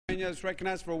Peña is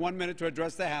recognized for 1 minute to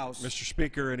address the House. Mr.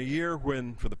 Speaker, in a year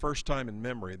when, for the first time in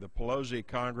memory, the Pelosi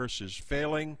Congress is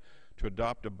failing to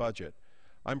adopt a budget,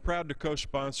 I'm proud to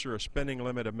co-sponsor a spending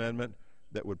limit amendment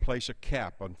that would place a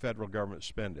cap on federal government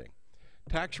spending.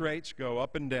 Tax rates go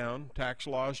up and down, tax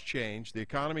laws change, the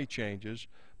economy changes,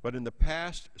 but in the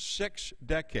past 6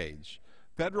 decades,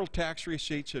 federal tax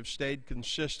receipts have stayed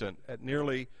consistent at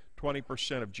nearly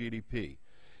 20% of GDP.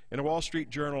 In a Wall Street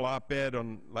Journal op-ed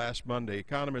on last Monday,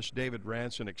 economist David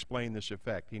Ranson explained this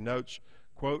effect. He notes,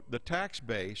 quote, "The tax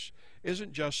base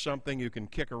isn't just something you can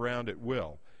kick around at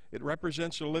will. It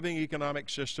represents a living economic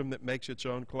system that makes its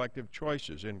own collective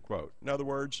choices," end quote. In other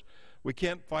words, we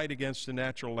can't fight against the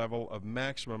natural level of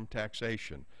maximum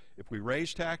taxation. If we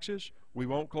raise taxes, we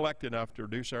won't collect enough to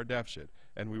reduce our deficit,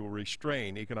 and we will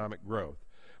restrain economic growth.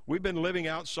 We've been living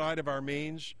outside of our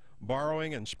means,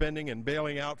 borrowing and spending and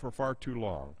bailing out for far too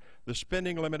long. The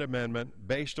spending limit amendment,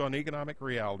 based on economic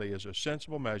reality, is a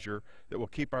sensible measure that will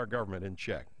keep our government in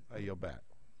check. I yield back.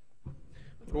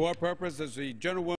 For what purpose does the gentlewoman